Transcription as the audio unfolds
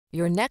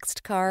Your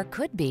next car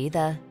could be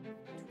the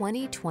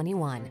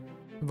 2021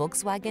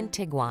 Volkswagen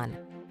Tiguan.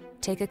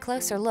 Take a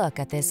closer look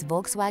at this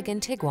Volkswagen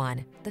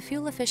Tiguan, the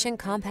fuel-efficient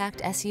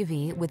compact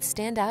SUV with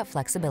standout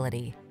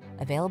flexibility.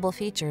 Available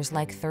features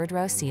like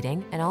third-row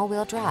seating and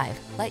all-wheel drive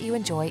let you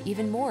enjoy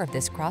even more of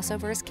this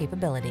crossover's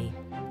capability.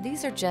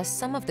 These are just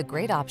some of the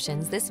great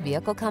options this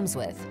vehicle comes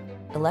with: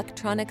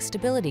 electronic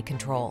stability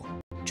control,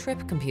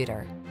 trip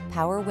computer,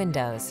 power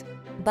windows,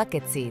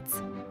 bucket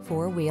seats,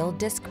 four-wheel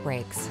disc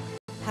brakes,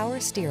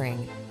 power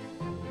steering.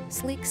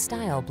 Sleek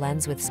style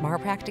blends with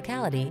smart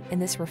practicality in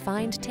this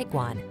refined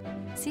Tiguan.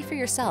 See for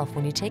yourself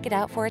when you take it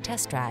out for a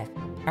test drive.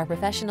 Our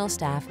professional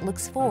staff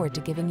looks forward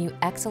to giving you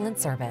excellent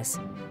service.